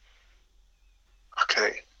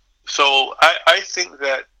 okay. So I think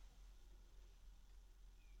that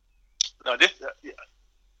now this.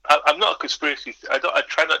 I'm not a conspiracy. I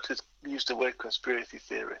try not to use the word conspiracy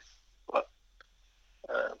theorist, but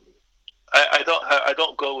I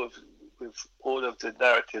don't go with all of the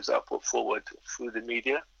narratives that are put forward through the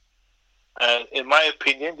media. And in my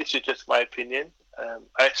opinion, this is just my opinion,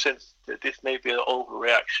 I sense that this may be an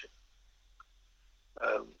overreaction.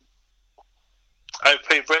 I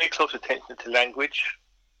pay very close attention to language,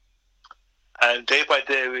 And day by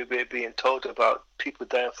day, we're being told about people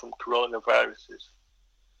dying from coronaviruses.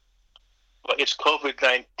 But it's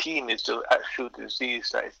COVID-19 is the actual disease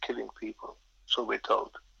that is killing people, so we're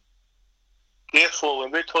told. Therefore,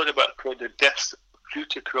 when we're told about the deaths due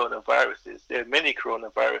to coronaviruses, there are many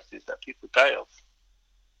coronaviruses that people die of.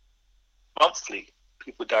 Monthly,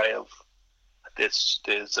 people die of. There's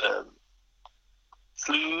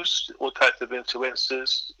flus, all types of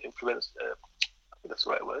influenzas, that's the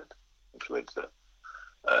right word, influenza.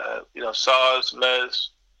 SARS,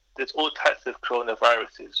 MERS. There's all types of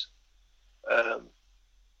coronaviruses.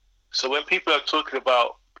 So when people are talking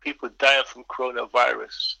about people dying from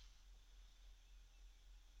coronavirus,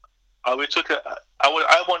 are we talking?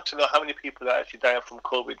 I want to know how many people are actually dying from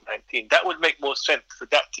COVID-19. That would make more sense for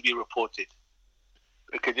that to be reported,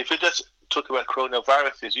 because if you just talk about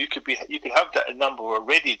coronaviruses, you could have that number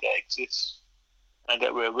already that exists and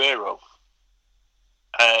that we're aware of,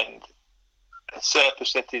 and a certain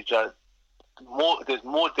percentage are more. There's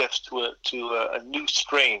more deaths to a new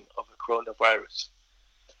strain of the coronavirus.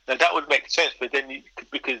 Now that would make sense, but then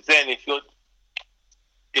because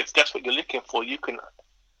if that's what you're looking for,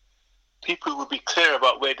 people will be clear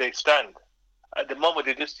about where they stand. At the moment,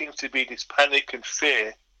 there just seems to be this panic and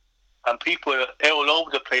fear, and people are all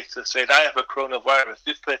over the place that say, I have a coronavirus.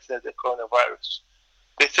 This person has a coronavirus.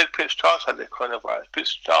 They said Prince Charles had the coronavirus.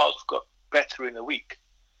 Prince Charles got better in a week.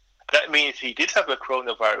 That means he did have a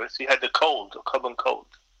coronavirus. He had the cold, a common cold,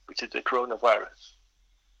 which is the coronavirus.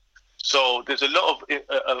 So there's a lot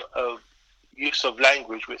of use of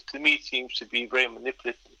language, which to me seems to be very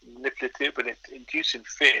manipulative and it's inducing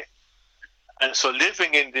fear. And so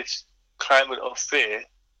living in this climate of fear,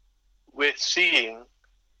 we're seeing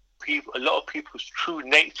a lot of people's true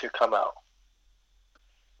nature come out.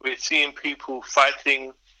 We're seeing people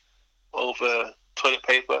fighting over toilet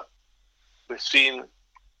paper. We're seeing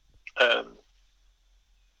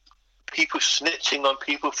people snitching on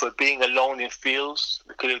people for being alone in fields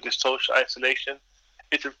because of the social isolation.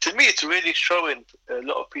 To me, it's really showing a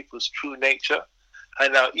lot of people's true nature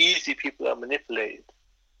and how easy people are manipulated.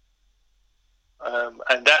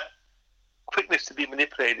 And that quickness to be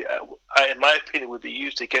manipulated, in my opinion, would be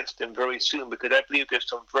used against them very soon, because I believe there's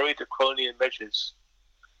some very draconian measures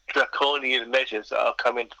that are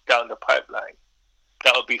coming down the pipeline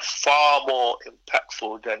that will be far more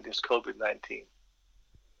impactful than this COVID-19.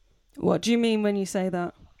 What do you mean when you say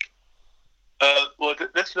that? Well,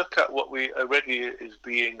 let's look at what we already is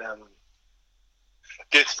being.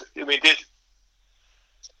 Let's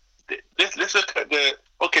look at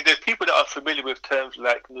there's people that are familiar with terms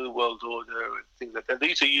like New World Order and things like that.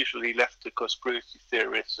 These are usually left to conspiracy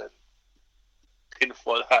theorists and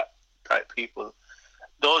tinfoil hat type people.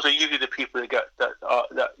 Those are usually the people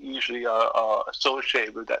that usually are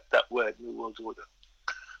associated with that word, New World Order.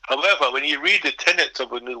 However, when you read the tenets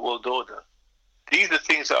of a New World Order, these are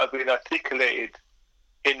things that are being articulated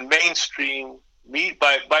in mainstream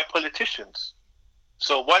by politicians.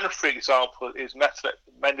 So one, for example, is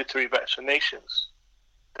mandatory vaccinations.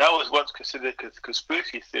 That was once considered a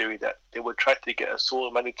conspiracy theory that they would try to get us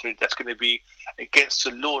all mandatory. That's going to be against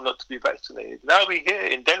the law not to be vaccinated. Now we hear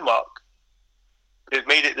in Denmark, they've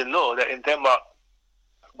made it the law that in Denmark,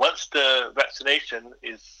 once the vaccination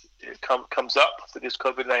comes up for this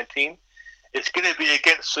COVID-19, it's going to be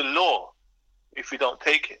against the law if you don't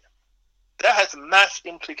take it. That has mass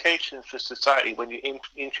implications for society when you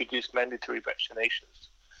introduce mandatory vaccinations.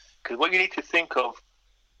 Because what you need to think of,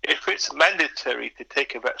 if it's mandatory to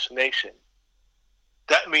take a vaccination,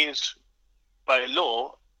 that means by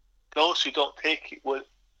law, those who don't take it will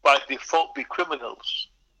by default be criminals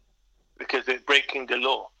because they're breaking the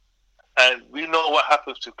law. And we know what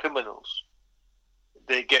happens to criminals.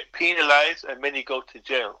 They get penalized and many go to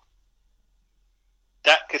jail.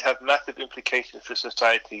 That could have massive implications for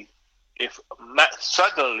society if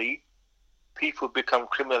suddenly people become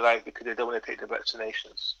criminalized because they don't want to take the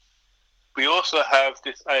vaccinations. We also have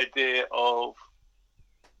this idea of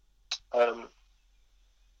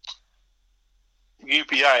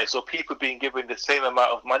UBI, so people being given the same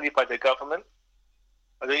amount of money by the government.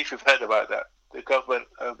 I don't know if you've heard about that. The government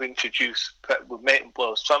have introduced,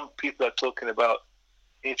 some people are talking about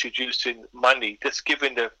introducing money, just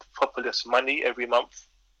giving the populace money every month.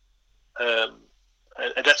 And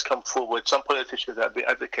that's come forward. Some politicians have been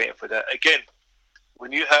advocating for that. Again,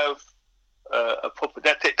 when you have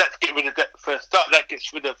that get rid of that. For a start, that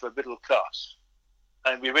gets rid of the middle class,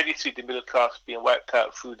 and we already see the middle class being wiped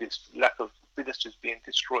out through this lack of businesses being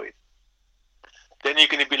destroyed. Then you're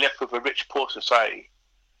going to be left with a rich poor society,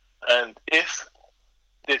 and if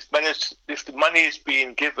the money is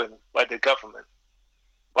being given by the government,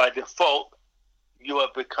 by default, you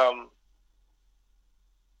have become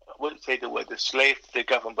wouldn't say the word the slave to the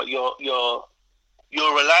government, but you're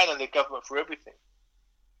relying on the government for everything.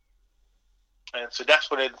 And so that's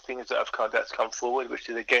one of the things that's come forward, which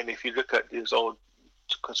is, again, if you look at these old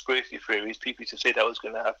conspiracy theories, people used to say that was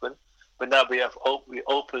going to happen, but now we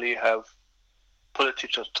openly have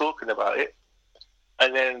politicians talking about it.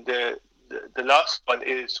 And then the last one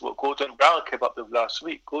is what Gordon Brown came up with last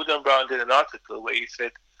week. Gordon Brown did an article where he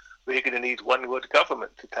said we're going to need one world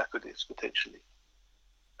government to tackle this potentially.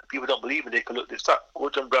 People don't believe it, they can look this up.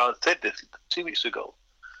 Gordon Brown said this 2 weeks ago.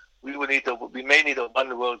 We may need a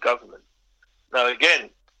one world government. Now again,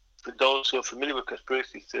 for those who are familiar with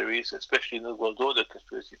conspiracy theories, especially in the world order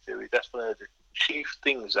conspiracy theory, that's one of the chief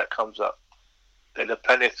things that comes up. That the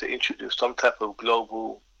plan is to introduce some type of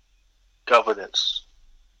global governance.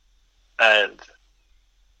 And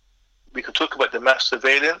we can talk about the mass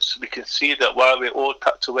surveillance. We can see that while we're all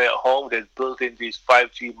tucked away at home, they're building these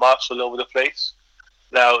 5G masts all over the place.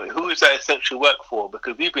 Now, who is that essential work for?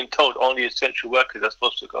 Because we've been told only essential workers are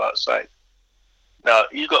supposed to go outside. Now,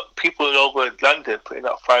 you got people all over London putting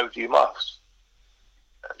up 5G masts.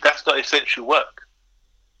 That's not essential work.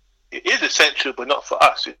 It is essential, but not for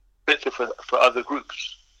us. It's essential for other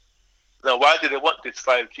groups. Now, why do they want this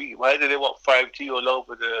 5G? Why do they want 5G all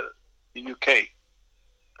over the UK?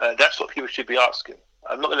 That's what people should be asking.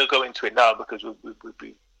 I'm not going to go into it now because we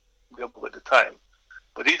haven't got the time.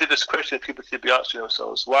 But these are the questions people should be asking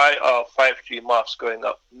themselves. Why are 5G masts going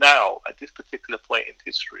up now at this particular point in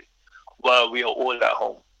history while we are all at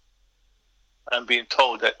home and being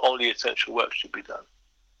told that only essential work should be done?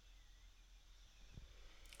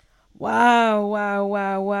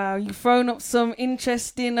 Wow. You've thrown up some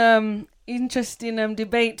interesting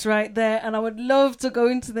debates right there, and I would love to go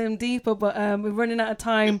into them deeper, but we're running out of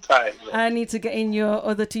time. I need to get in your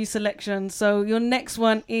other two selections. So your next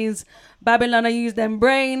one is Babylon I Use Them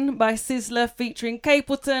Brain by Sizzla featuring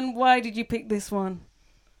Capleton. Why did you pick this one?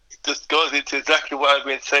 It just goes into exactly what I've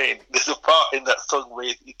been saying. There's a part in that song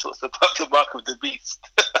where he talks about the mark of the beast.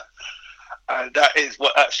 And that is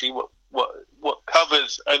what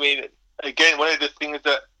covers, I mean, again, one of the things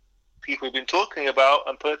that people have been talking about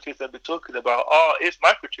and politicians have been talking about is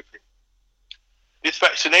microchipping. This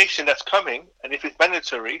vaccination that's coming, and if it's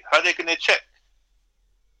mandatory, how are they going to check?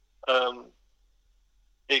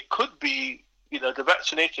 It could be, the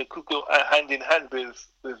vaccination could go hand in hand with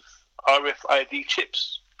RFID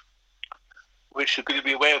chips, which are going to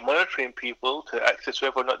be a way of monitoring people to access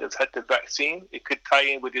whether or not they've had the vaccine. It could tie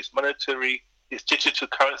in with this digital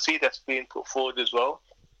currency that's being put forward as well.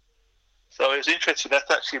 So it's interesting, that's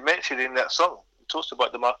actually mentioned in that song. It talks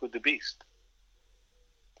about the mark of the beast.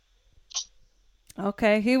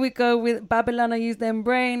 Okay, here we go with Babylon I Use Them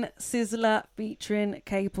Brain, Sizzla featuring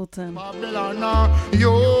Capleton. Babylon I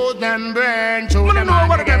Use Them Brain, show them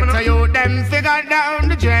how to get to you, them figure down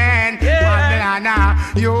the drain. Babylon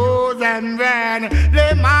I Use Them Brain,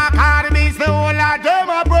 they mark how the beast, the whole of them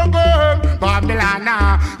are broken. Babylon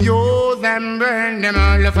I Use Them Brain, them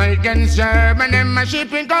all the Falcons German, them a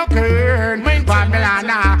shipping cocaine. Babylon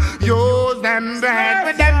I Use Them Brain,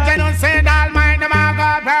 with them genocide all mind, them all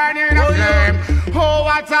go burning up flame. Oh,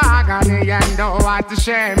 what agony and oh, what a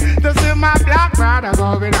shame to see my black brother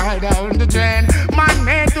going right down the drain. Man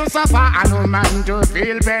made to suffer and no man to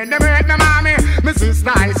feel pain. They break my mommy, my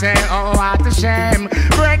sister, I say, oh, what a shame.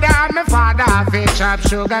 Brother and my father, fish up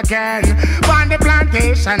sugar cane. On the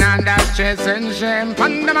plantation and that's stress and shame.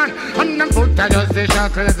 On the man, on them foot are just the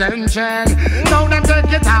shackles and chain. Now them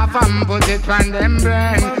take it off and put it on them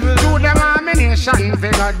brain. To them ammunition,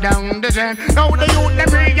 figure down the drain. Now the youth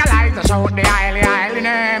them realize to shout the highly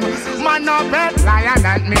name. Man no pet lion,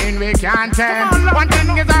 that mean we can't tame. One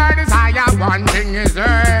thing is our desire, one thing is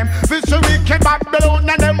aim. This a wicked Babylon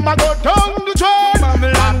and them a go down the train.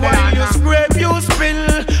 Babylon, while you scrape, you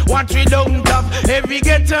spill. What we don't have, every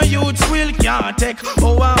ghetto youth will can't take.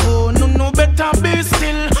 Oh, no better be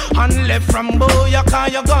still. And left from boy,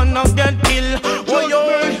 cause you gonna get killed.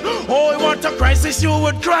 Oh, what a crisis you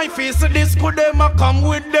would cry. Face this could them a come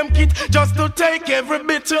with them kit just to take every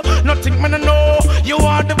bit. Nothing man know. You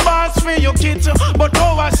are the boss for your kids, but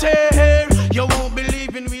I say you won't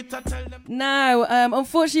believe in me to tell them. Now,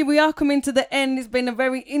 unfortunately, we are coming to the end. It's been a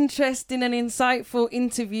very interesting and insightful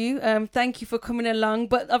interview. Thank you for coming along.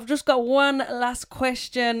 But I've just got one last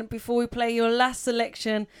question before we play your last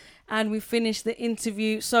selection and we finish the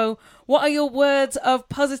interview. So, what are your words of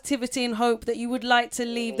positivity and hope that you would like to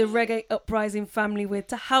leave the Reggae Uprising family with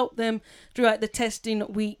to help them throughout the testing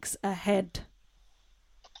weeks ahead?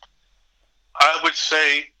 I would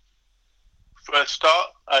say, for a start,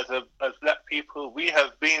 as black people, we've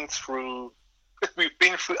been through,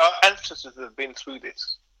 our ancestors have been through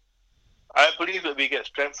this. I believe that we get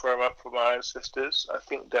strength from our ancestors. I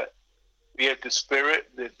think that we have the spirit,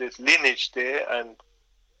 there's lineage there, and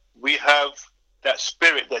we have that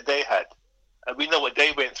spirit that they had. And we know what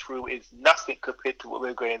they went through is nothing compared to what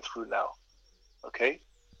we're going through now. Okay?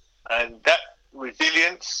 And that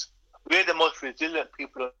resilience, we're the most resilient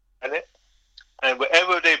people on the planet. And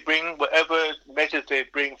whatever measures they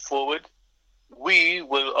bring forward, we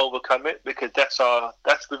will overcome it, because that's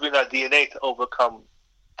within our DNA to overcome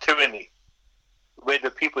tyranny. We're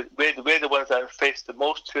the ones that have faced the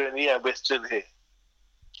most tyranny, and we're still here.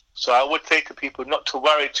 So I would say to people not to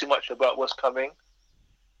worry too much about what's coming.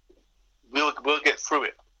 We'll get through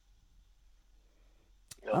it.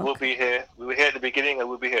 Okay. We'll be here. We were here at the beginning, and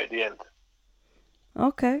we'll be here at the end.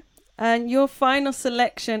 Okay. And your final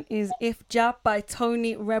selection is If Jah by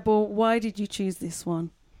Tony Rebel. Why did you choose this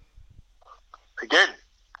one? Again,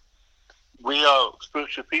 we are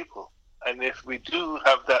spiritual people, and if we do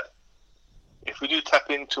have that, if we do tap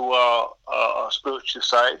into our spiritual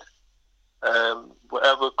side,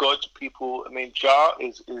 whatever God's people, Jah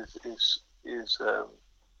is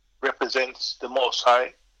represents the Most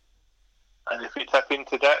High, and if we tap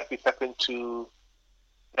into that, if we tap into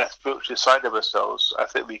that spiritual side of ourselves, I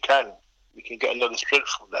think we can get a lot of strength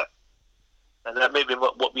from that, and that may be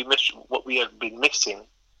what we have been missing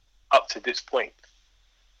up to this point.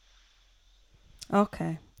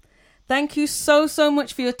 Okay. Thank you so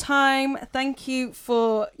much for your time. Thank you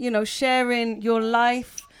for, sharing your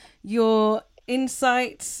life, your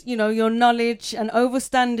insights, your knowledge and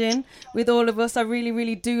understanding with all of us. I really,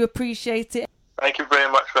 really do appreciate it. Thank you very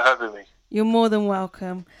much for having me. You're more than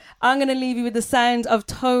welcome. I'm going to leave you with the sound of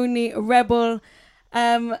Tony Rebel.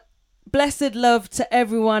 Blessed love to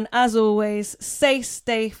everyone, as always. Stay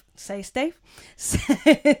safe, stay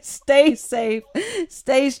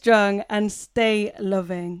strong, and stay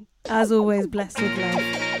loving. As always, blessed love.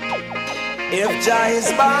 If Jah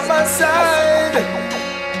is by my side,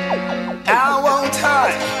 I won't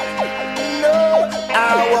hide. No,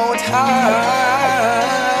 I won't hide.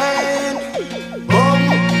 Boom,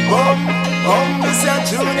 boom, boom, this a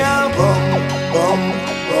junior. Boom, boom,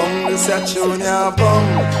 boom, this a junior. Boom,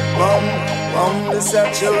 boom, boom, this a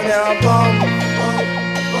junior. Boom, boom,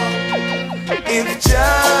 boom. If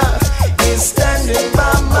Jah is standing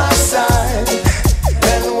by my side,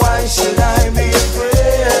 then why should I be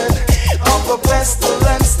afraid of a pestilence?